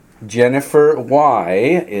Jennifer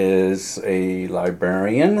Y. is a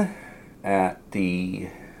librarian at the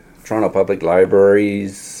Toronto Public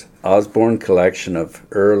Library's Osborne Collection of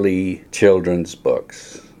early children's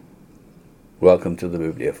books. Welcome to the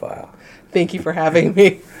Bibliophile. Thank you for having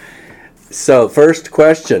me. So, first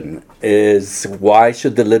question is, why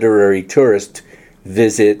should the literary tourist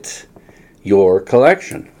visit your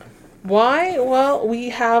collection? Why? Well, we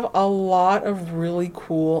have a lot of really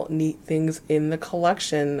cool, neat things in the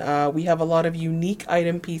collection. We have a lot of unique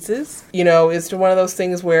item pieces. You know, it's one of those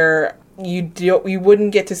things where you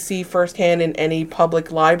wouldn't get to see firsthand in any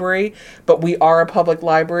public library, but we are a public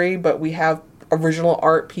library, but we have original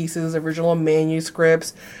art pieces, original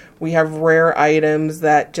manuscripts. We have rare items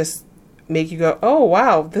that just make you go, oh,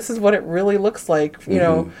 wow, this is what it really looks like, you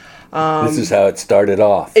know. This is how it started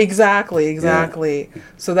off. Exactly. Yeah.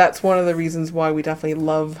 So that's one of the reasons why we definitely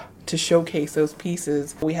love to showcase those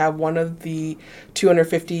pieces. We have one of the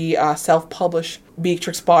 250 self-published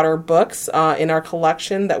Beatrix Potter books in our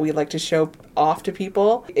collection that we like to show off to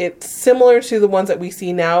people. It's similar to the ones that we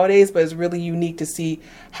see nowadays, but it's really unique to see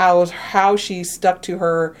how she stuck to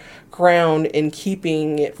her ground in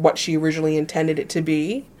keeping it what she originally intended it to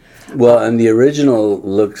be. Well, and the original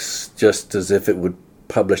looks just as if it would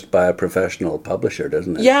published by a professional publisher,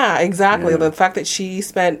 doesn't it? Yeah, exactly. Yeah. The fact that she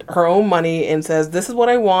spent her own money and says, this is what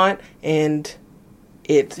I want, and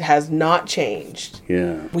it has not changed.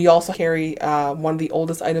 Yeah. We also carry one of the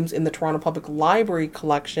oldest items in the Toronto Public Library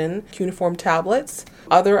collection, cuneiform tablets.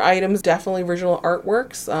 Other items, definitely original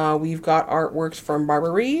artworks. We've got artworks from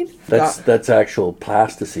Barbara Reed. That's actual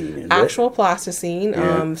plasticine, is Actual plasticine.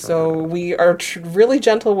 Yeah. So we are really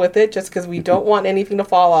gentle with it just because we don't want anything to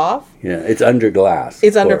fall off. Yeah, it's under glass.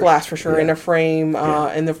 It's under glass for sure, Yeah. in a frame. Yeah.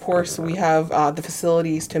 And of course, we have the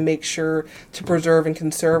facilities to make sure to preserve and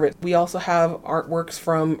conserve it. We also have artworks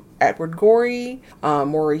from Edward Gorey,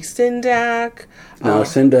 Maurice Sindak. Now,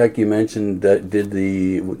 Sindak, you mentioned that did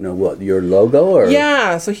your logo? Or?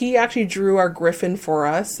 Yeah, so he actually drew our griffin for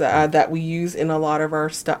us that we use in a lot of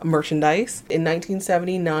our merchandise. In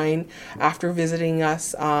 1979, after visiting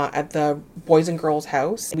us at the Boys and Girls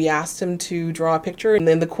House, we asked him to draw a picture. And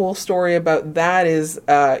then the cool story about that is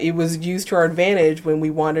it was used to our advantage when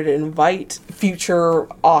we wanted to invite future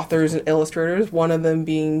authors and illustrators, one of them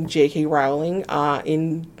being J.K. Rowling,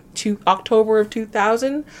 in October of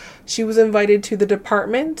 2000. She was invited to the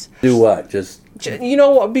department. Do what?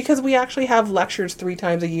 Because we actually have lectures 3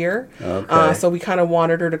 times a year. Okay. So we kind of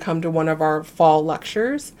wanted her to come to one of our fall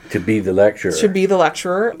lectures. To be the lecturer. To be the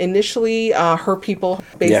lecturer. Initially, her people...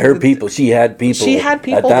 She had people. She had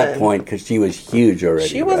people at that then. point because she was huge already.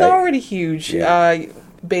 She was already huge. Yeah.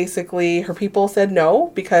 Basically, her people said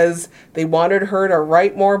no because they wanted her to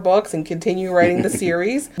write more books and continue writing the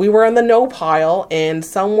series. We were on the no pile, and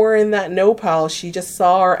somewhere in that no pile, she just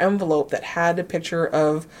saw our envelope that had a picture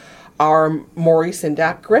of our Maurice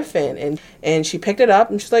Sindak Griffin. And she picked it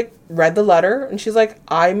up, and she's like, read the letter, and she's like,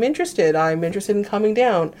 I'm interested in coming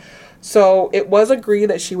down. So it was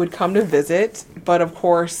agreed that she would come to visit, but of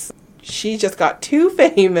course, she just got too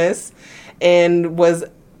famous and was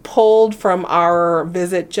pulled from our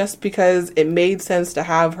visit just because it made sense to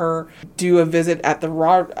have her do a visit at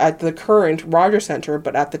the current Rogers Center,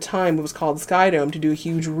 but at the time it was called Skydome, to do a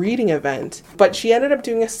huge reading event. But she ended up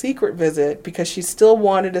doing a secret visit because she still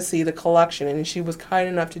wanted to see the collection, and she was kind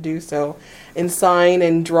enough to do so and sign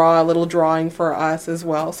and draw a little drawing for us as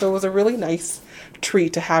well. So it was a really nice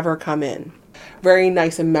treat to have her come in. Very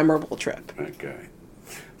nice and memorable trip. Okay.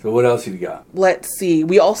 So what else have you got? Let's see.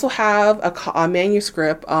 We also have a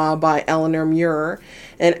manuscript by Eleanor Muir.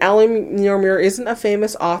 And Eleanor Muir isn't a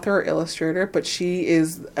famous author or illustrator, but she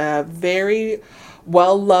is a very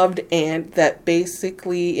well-loved aunt that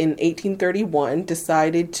basically in 1831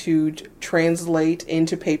 decided to translate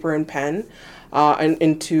into paper and pen and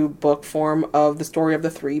into book form of the story of the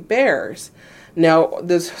 3 bears. Now,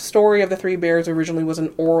 the story of the 3 bears originally was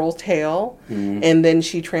an oral tale, and then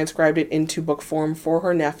she transcribed it into book form for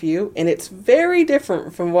her nephew, and it's very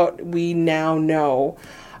different from what we now know.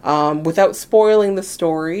 Without spoiling the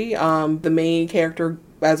story, the main character,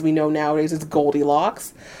 as we know nowadays, is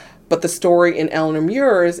Goldilocks, but the story in Eleanor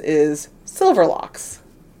Muir's is Silverlocks.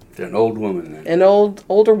 It's an old woman, then. An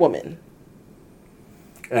older woman.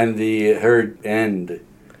 And her end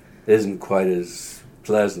isn't quite as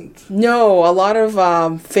pleasant. No, a lot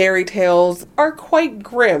of fairy tales are quite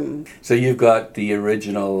grim. So you've got the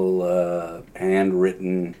original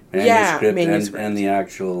handwritten manuscript, and the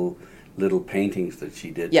actual little paintings that she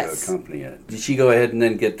did to accompany it. Did she go ahead and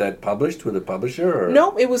then get that published with a publisher? Or?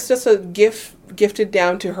 No, it was just a gifted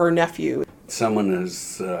down to her nephew. someone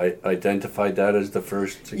has identified that as the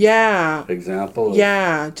first example?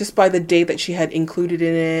 Yeah, just by the date that she had included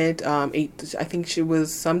in it. I think she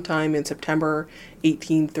was sometime in September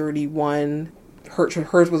 1831.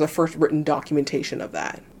 Hers was the first written documentation of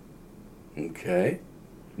that. Okay.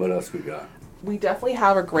 What else we got? We definitely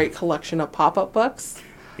have a great collection of pop-up books.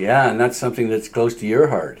 Yeah, and that's something that's close to your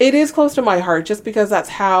heart. It is close to my heart, just because that's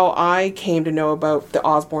how I came to know about the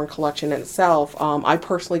Osborne Collection itself. I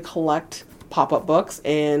personally collect pop-up books,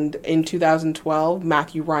 and in 2012,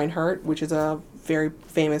 Matthew Reinhardt, which is a very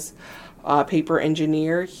famous paper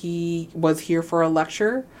engineer, he was here for a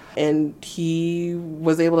lecture, and he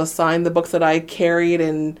was able to sign the books that I carried.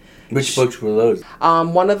 And which books were those?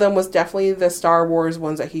 One of them was definitely the Star Wars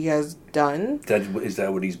ones that he has done. Is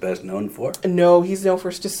that what he's best known for? No, he's known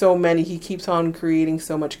for just so many. He keeps on creating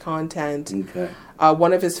so much content. Okay.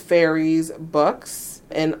 One of his fairies books,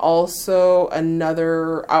 and also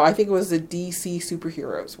another, I think it was the DC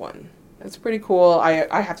superheroes one. That's pretty cool.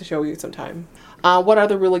 I have to show you sometime. What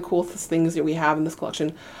other really cool things that we have in this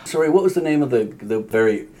collection? Sorry, what was the name of the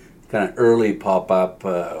very kind of early pop-up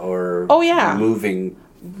movable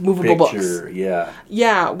picture books?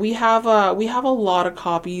 Yeah, we have a lot of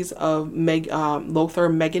copies of Lothar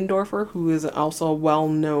Meggendorfer, who is also a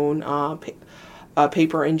well-known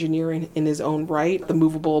paper engineer in his own right. The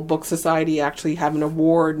Movable Book Society actually have an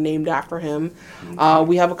award named after him. Okay.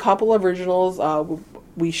 We have a couple of originals.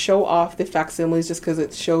 We show off the facsimiles just because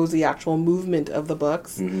it shows the actual movement of the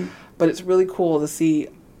books. Mm-hmm. But it's really cool to see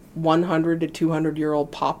 100 to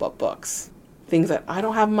 200-year-old pop-up books. Things that I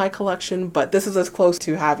don't have in my collection, but this is as close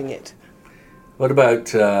to having it. What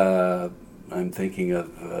about, I'm thinking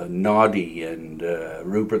of Noddy and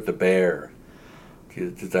Rupert the Bear.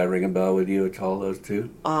 Does that ring a bell with you at all, those two?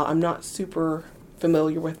 I'm not super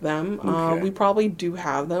familiar with them. Okay. We probably do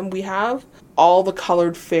have them. We have all the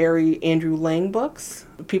colored fairy Andrew Lang books.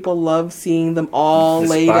 People love seeing them all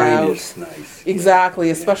laid out. The spine is nice.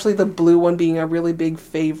 Exactly, especially the blue one being a really big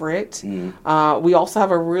favorite. Mm. We also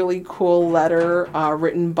have a really cool letter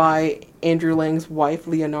written by Andrew Lang's wife,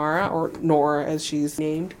 Leonora, or Nora as she's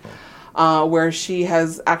named, where she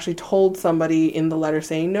has actually told somebody in the letter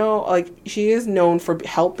saying, no, like, she is known for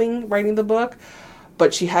helping writing the book,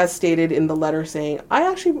 but she has stated in the letter saying, I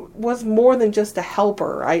actually was more than just a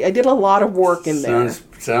helper. I did a lot of work in there.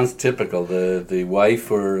 Sounds typical. The wife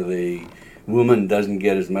or the woman doesn't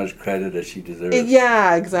get as much credit as she deserves.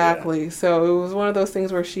 Yeah, exactly. Yeah. So it was one of those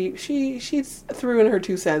things where she threw in her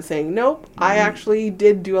 2 cents saying, nope, I actually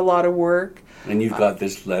did do a lot of work. And you've got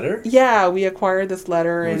this letter? Yeah, we acquired this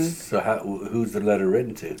letter. So who's the letter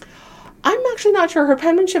written to? I'm actually not sure. Her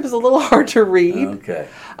penmanship is a little hard to read. Okay.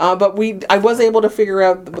 But I was able to figure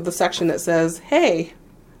out the section that says, hey,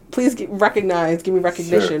 please give me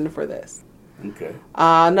recognition for this. Okay.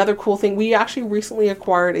 Another cool thing, we actually recently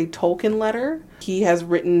acquired a Tolkien letter. He has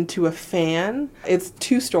written to a fan. It's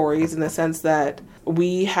 2 stories in the sense that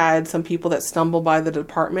we had some people that stumbled by the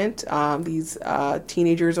department. These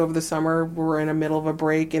teenagers over the summer were in the middle of a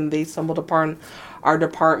break and they stumbled upon our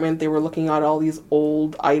department. They were looking at all these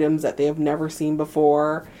old items that they have never seen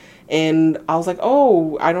before. And I was like,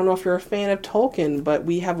 oh, I don't know if you're a fan of Tolkien, but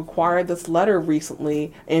we have acquired this letter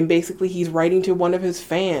recently. And basically he's writing to one of his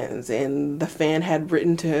fans. And the fan had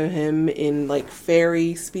written to him in like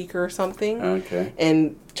fairy speak or something. Okay.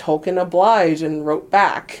 And Tolkien obliged and wrote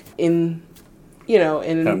back in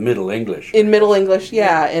Middle English. In Middle English,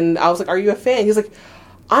 yeah. And I was like, are you a fan? He's like,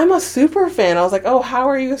 I'm a super fan. I was like, oh, how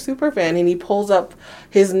are you a super fan? And he pulls up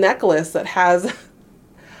his necklace that has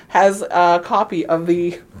a copy of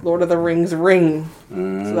the Lord of the Rings ring.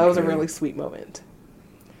 Okay. So that was a really sweet moment.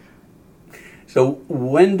 So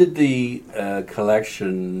when did the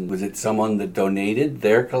collection, was it someone that donated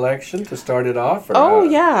their collection to start it off? Or how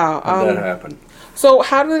did that happen? So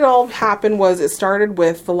how did it all happen was it started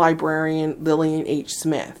with the librarian Lillian H.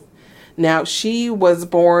 Smith. Now, she was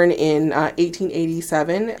born in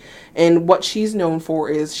 1887, and what she's known for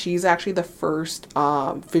is she's actually the first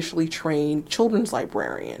officially trained children's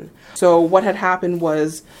librarian. So what had happened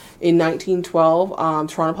was in 1912,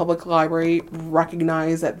 Toronto Public Library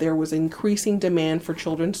recognized that there was increasing demand for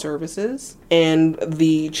children's services, and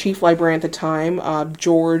the chief librarian at the time,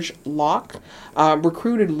 George Locke,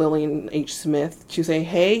 recruited Lillian H. Smith to say,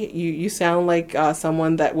 hey, you sound like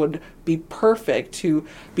someone that would be perfect to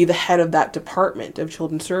be the head of that department of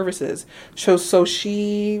children's services. So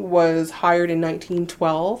she was hired in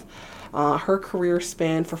 1912 Her career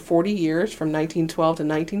spanned for 40 years, from 1912 to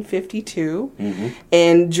 1952. Mm-hmm.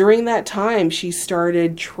 And during that time, she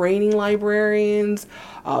started training librarians,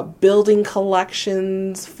 building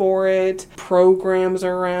collections for it, programs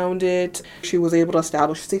around it. She was able to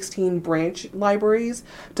establish 16 branch libraries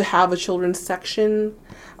to have a children's section.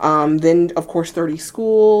 Then, of course, 30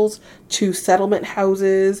 schools, 2 settlement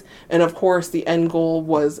houses, and of course, the end goal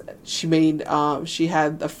was she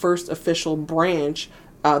had the first official branch,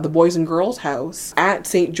 the Boys and Girls House, at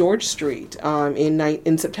St. George Street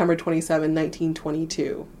in September 27,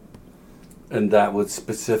 1922. And that was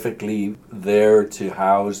specifically there to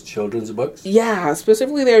house children's books? Yeah,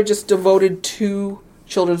 specifically there, just devoted to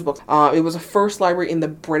children's books. It was the first library in the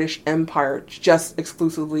British Empire, just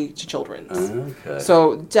exclusively to children's. Okay.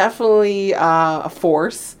 So definitely a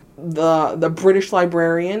force. The British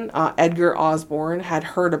librarian, Edgar Osborne, had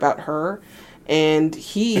heard about her, and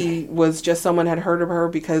he was just someone had heard of her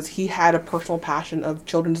because he had a personal passion of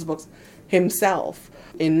children's books himself.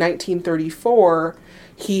 In 1934,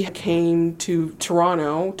 he came to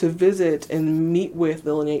Toronto to visit and meet with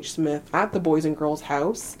Lillian H. Smith at the Boys and Girls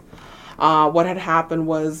House. What had happened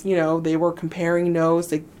was, they were comparing notes.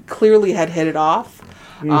 They clearly had hit it off.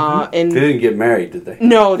 Mm-hmm. And they didn't get married, did they?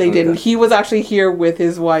 No, they didn't. He was actually here with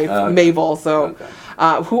his wife, Mabel,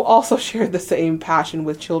 who also shared the same passion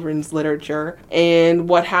with children's literature. And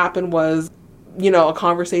what happened was, a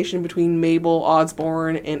conversation between Mabel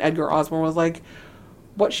Osborne and Edgar Osborne was like,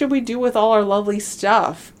 what should we do with all our lovely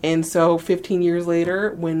stuff? And so 15 years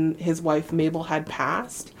later, when his wife Mabel had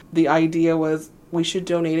passed, the idea was we should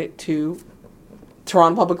donate it to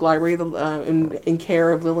Toronto Public Library in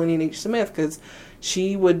care of Lillian H. Smith, because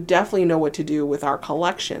she would definitely know what to do with our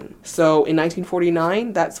collection. So in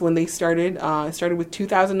 1949, that's when they started. It started with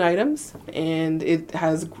 2,000 items, and it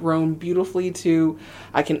has grown beautifully to,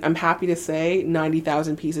 I'm happy to say,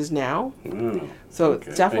 90,000 pieces now. Mm, so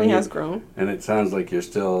it definitely has grown. And it sounds like you're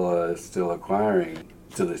still acquiring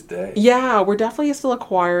to this day. Yeah, we're definitely still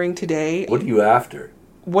acquiring today. What are you after?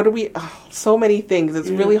 What do we... so many things. It's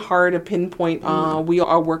really hard to pinpoint. We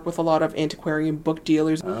all work with a lot of antiquarian book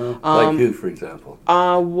dealers. Like who, for example?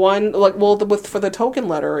 For the token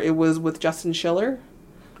letter, it was with Justin Schiller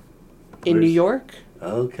in New York.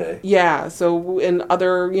 Okay. Yeah, so in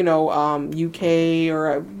other, UK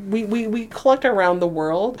or we collect around the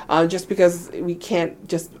world just because we can't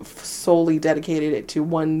just solely dedicate it to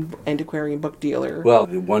one antiquarian book dealer. Well,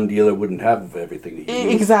 one dealer wouldn't have everything that you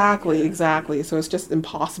need. Exactly. So it's just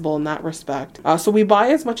impossible in that respect. So we buy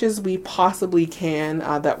as much as we possibly can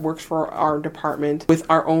that works for our department with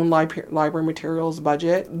our own library materials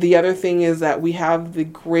budget. The other thing is that we have the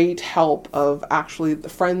great help of actually the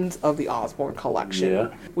Friends of the Osborne Collection. Yeah.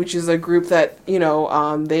 Which is a group that,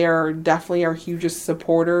 they are definitely our hugest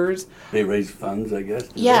supporters. They raise funds, I guess?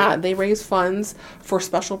 They raise funds for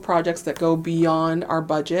special projects that go beyond our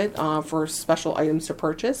budget for special items to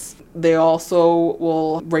purchase. They also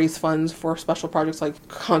will raise funds for special projects like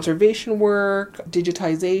conservation work,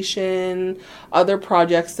 digitization, other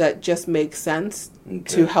projects that just make sense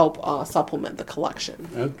to help supplement the collection.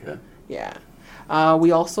 Okay. Yeah.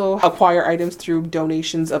 We also acquire items through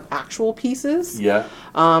donations of actual pieces. Yeah.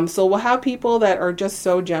 So we'll have people that are just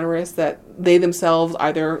so generous that they themselves,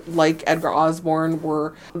 either like Edgar Osborne,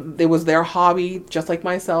 it was their hobby, just like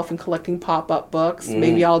myself, in collecting pop-up books.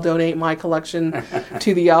 Maybe I'll donate my collection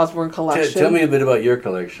to the Osborne Collection. Tell me a bit about your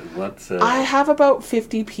collection. I have about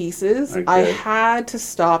 50 pieces. Okay. I had to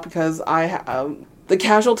stop because the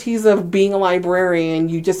casualties of being a librarian,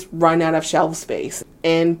 you just run out of shelf space.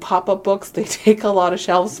 And pop-up books, they take a lot of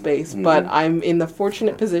shelf space, but I'm in the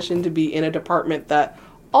fortunate position to be in a department that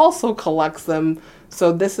also collects them.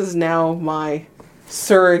 So this is now my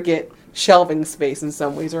surrogate shelving space in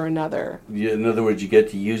some ways or another. Yeah, in other words, you get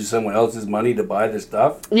to use someone else's money to buy the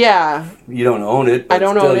stuff? Yeah. You don't own it, but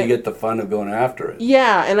still you get the fun of going after it.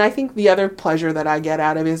 Yeah, and I think the other pleasure that I get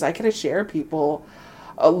out of it is I get to share people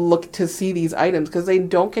look to see these items, because they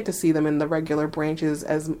don't get to see them in the regular branches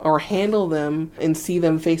or handle them and see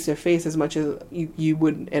them face to face as much as you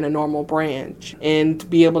would in a normal branch. And to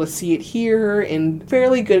be able to see it here in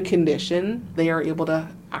fairly good condition, they are able to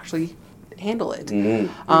actually handle it.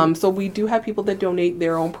 So we do have people that donate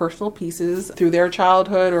their own personal pieces through their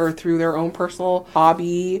childhood or through their own personal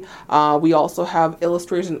hobby. We also have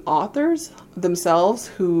illustrators and authors themselves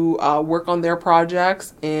who work on their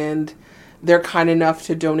projects, and they're kind enough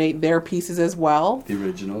to donate their pieces as well. The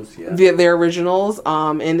originals, yeah. Their originals.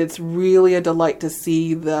 And it's really a delight to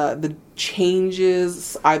see the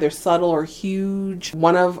changes, either subtle or huge.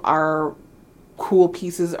 One of our cool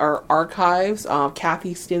pieces are archives.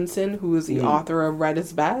 Kathy Stinson, who is the author of Red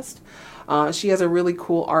is Best. She has a really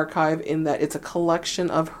cool archive in that it's a collection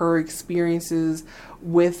of her experiences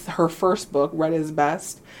with her first book, Red is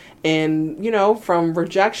Best. And, you know, from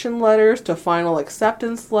rejection letters to final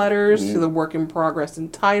acceptance letters to the work in progress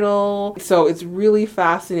and title. So it's really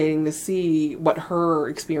fascinating to see what her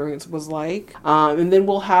experience was like. And then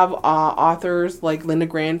we'll have authors like Linda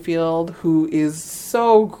Granfield, who is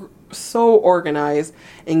so organized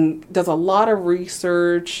and does a lot of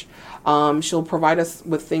research. She'll provide us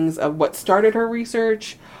with things of what started her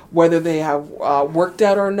research, whether they have worked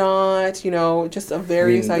out or not, you know, just of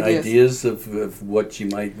various ideas. Ideas of what you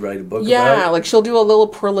might write a book about? Yeah, like she'll do a little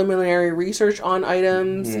preliminary research on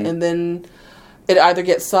items, and then it either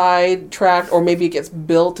gets sidetracked or maybe it gets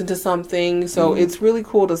built into something. So it's really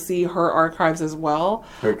cool to see her archives as well.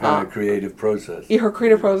 Her kind of creative process. Yeah, her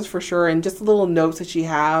creative process for sure, and just little notes that she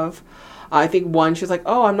have. I think one, she's like,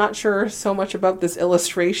 oh, I'm not sure so much about this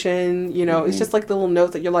illustration. You know, it's just like the little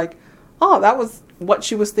notes that you're like, oh, that was what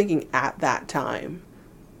she was thinking at that time.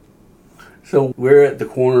 So we're at the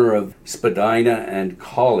corner of Spadina and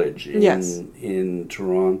College in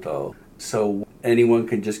Toronto. So anyone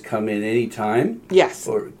can just come in anytime? Yes.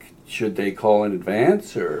 Or should they call in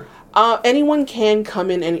advance? Or anyone can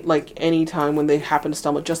come in any time when they happen to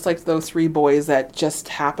stumble, just like those 3 boys that just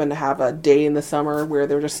happen to have a day in the summer where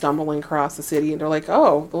they're just stumbling across the city and they're like,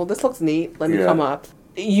 oh, well, this looks neat. Let me come up.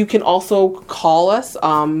 You can also call us,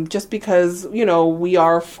 just because, you know, we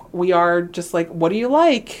are just like, what do you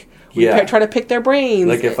like? We try to pick their brains.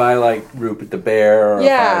 Like if I like Rupert the Bear, or if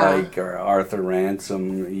I like Arthur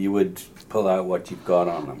Ransom, you would pull out what you've got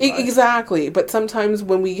on them. Right? Exactly. But sometimes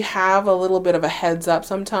when we have a little bit of a heads up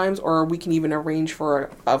sometimes, or we can even arrange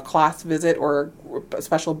for a class visit or a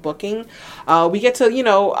special booking, we get to, you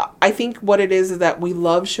know, I think what it is that we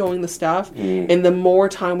love showing the stuff, and the more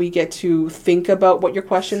time we get to think about what your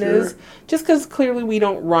question is, just because clearly we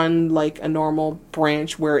don't run like a normal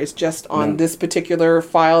branch where it's just on this particular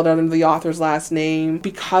filed under the author's last name.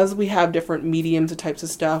 Because we have different mediums and types of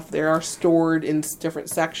stuff, they are stored in different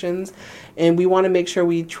sections, and we want to make sure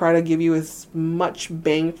we try to give you as much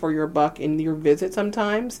bang for your buck in your visit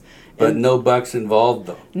sometimes. But no bucks involved,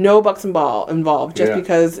 though. No bucks involved, just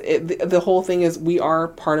because the whole thing is we are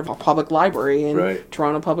part of a public library, and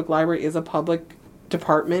Toronto Public Library is a public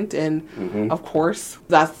department, and of course,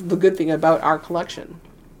 that's the good thing about our collection.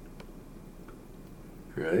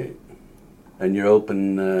 Great. And you're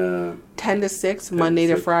open 10 to 6, Monday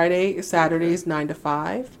to Friday, Saturdays 9 to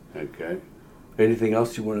 5. Okay. Anything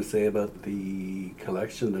else you want to say about the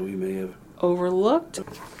collection that we may have overlooked?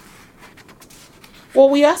 Well,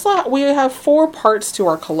 we have 4 parts to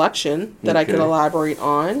our collection that I could elaborate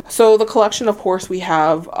on. So the collection, of course, we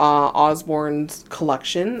have Osborne's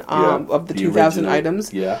collection of the 2,000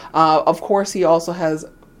 items. Yeah. Of course, he also has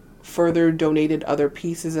further donated other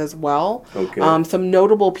pieces as well. Okay. Some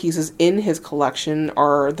notable pieces in his collection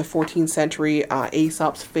are the 14th century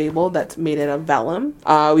Aesop's Fable that's made out of vellum.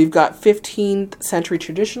 We've got 15th century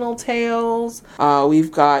traditional tales.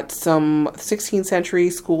 We've got some 16th century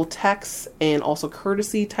school texts and also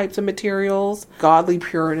courtesy types of materials. Godly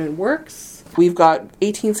Puritan works. We've got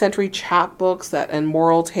 18th century chapbooks and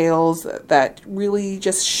moral tales that really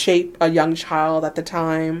just shape a young child at the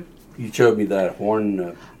time. You showed me that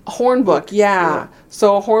horn book, yeah.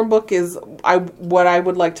 So a horn book is what I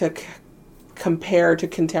would like to compare to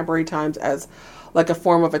contemporary times as like a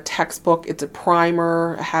form of a textbook. It's a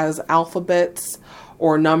primer, it has alphabets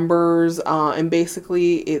or numbers, and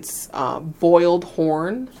basically it's boiled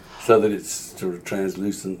horn. So that it's sort of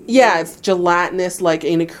translucent. Yeah, it's gelatinous,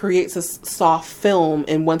 and it creates a soft film,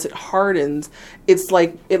 and once it hardens, it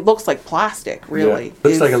looks like plastic, really. Yeah.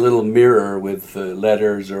 Looks like a little mirror with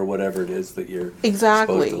letters or whatever it is that you're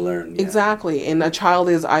supposed to learn. Yeah. Exactly, and a child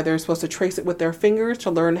is either supposed to trace it with their fingers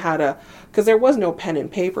to learn how to, because there was no pen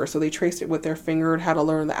and paper, so they traced it with their finger how to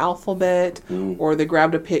learn the alphabet, or they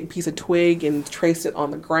grabbed a piece of twig and traced it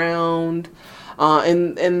on the ground.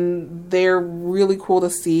 And they're really cool to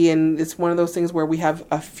see, and it's one of those things where we have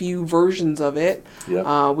a few versions of it.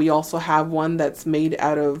 Yep. We also have one that's made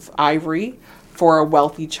out of ivory for a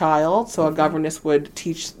wealthy child, so a governess would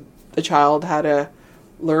teach the child how to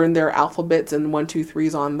learn their alphabets and 1, 2,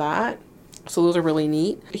 3s on that. So those are really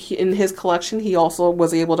neat. In his collection, he also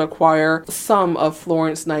was able to acquire some of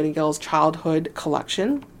Florence Nightingale's childhood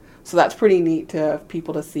collection, so that's pretty neat to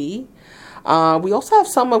people to see. We also have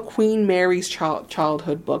some of Queen Mary's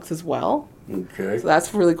childhood books as well. Okay. So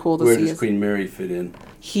that's really cool to see. Where does Queen Mary fit in?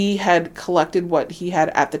 He had collected what he had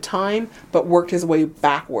at the time, but worked his way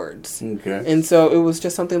backwards. Okay. And so it was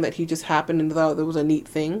just something that he just happened and thought it was a neat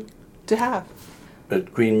thing to have.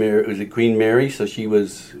 But Queen Mary, was it Queen Mary? So she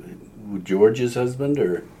was George's husband,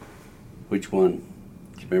 or? Which one?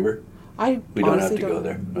 Do you remember? We don't have to go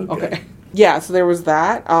there. Okay. Yeah, so there was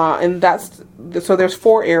that, and so there's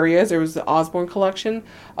 4 areas. There was the Osborne Collection.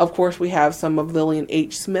 Of course, we have some of Lillian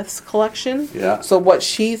H. Smith's collection. Yeah. So what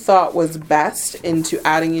she thought was best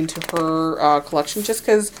adding into her collection, just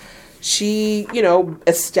because she,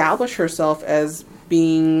 established herself as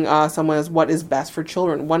being someone as what is best for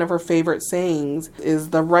children. One of her favorite sayings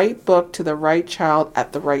is the right book to the right child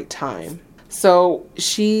at the right time. So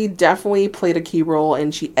she definitely played a key role,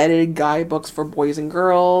 and she edited guidebooks for boys and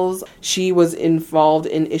girls. She was involved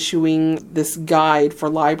in issuing this guide for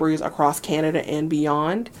libraries across Canada and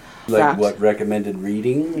beyond. Like what, recommended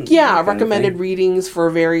reading? Yeah, recommended readings for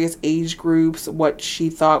various age groups, what she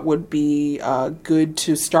thought would be good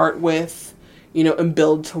to start with, and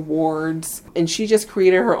build towards. And she just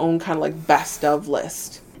created her own kind of like best of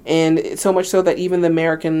list. And so much so that even the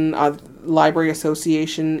American Library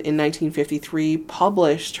Association in 1953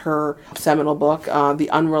 published her seminal book, The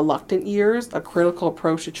Unreluctant Years, A Critical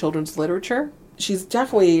Approach to Children's Literature. She's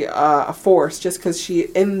definitely a force, just because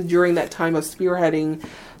during that time of spearheading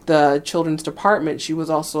the children's department, she was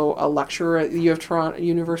also a lecturer at the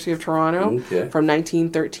University of Toronto from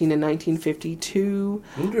 1913 to 1952.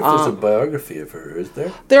 I wonder if there's a biography of her, is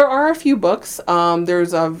there? There are a few books.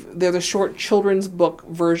 There's a short children's book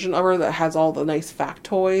version of her that has all the nice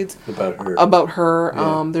factoids about her.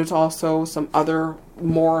 Yeah. There's also some other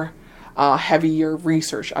more heavier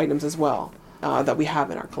research items as well that we have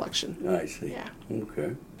in our collection. I see. Yeah.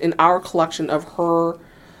 Okay. In our collection of her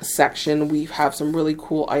section, we have some really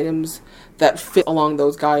cool items that fit along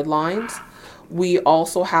those guidelines. We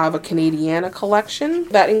also have a Canadiana collection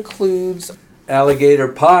that includes alligator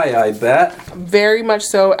pie, I bet. Very much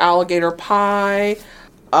so, alligator pie.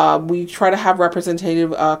 We try to have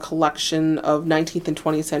representative collection of 19th and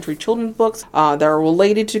 20th century children's books that are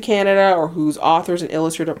related to Canada, or whose authors and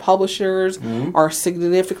illustrator publishers are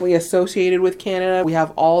significantly associated with Canada. We have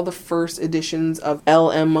all the first editions of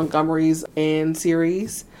L.M. Montgomery's Anne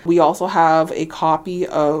series. We also have a copy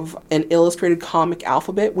of an illustrated comic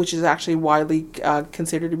alphabet, which is actually widely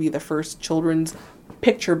considered to be the first children's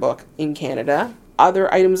picture book in Canada.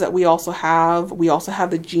 Other items that we also have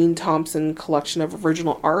the Jean Thompson collection of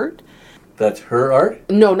original art. That's her art?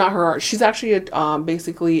 No, not her art. She's actually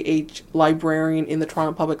basically a librarian in the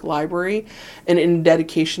Toronto Public Library, and in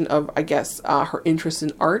dedication of, I guess, her interest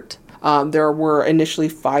in art. There were initially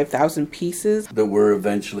 5,000 pieces. That were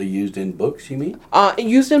eventually used in books, you mean?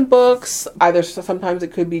 Used in books. Either sometimes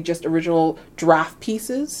it could be just original draft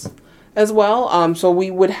pieces as well. So we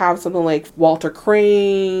would have something like Walter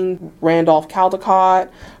Crane, Randolph Caldecott,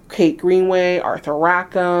 Kate Greenway, Arthur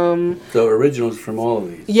Rackham. So originals from all of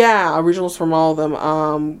these? Yeah, originals from all of them.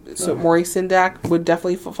 So Maurice Sendak would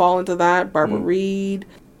definitely fall into that. Barbara Reed.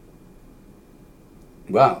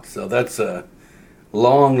 Wow, so that's a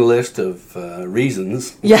long list of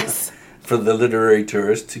reasons. Yes. For the literary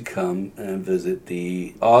tourist to come and visit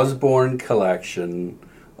the Osborne Collection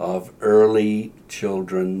of early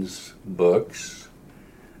children's books.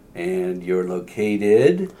 And you're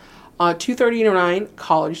located 239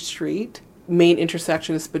 College Street. Main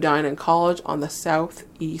intersection is Spadina and College on the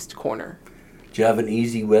southeast corner. Do you have an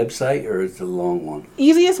easy website, or is it a long one?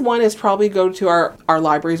 Easiest one is probably go to our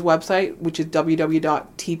library's website, which is www.tpl.ca,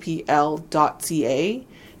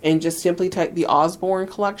 and just simply type the Osborne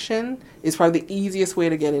Collection. Is probably the easiest way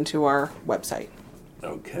to get into our website.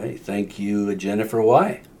 Okay. Thank you, Jennifer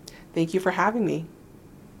Y. Thank you for having me.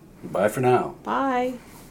 Bye for now. Bye.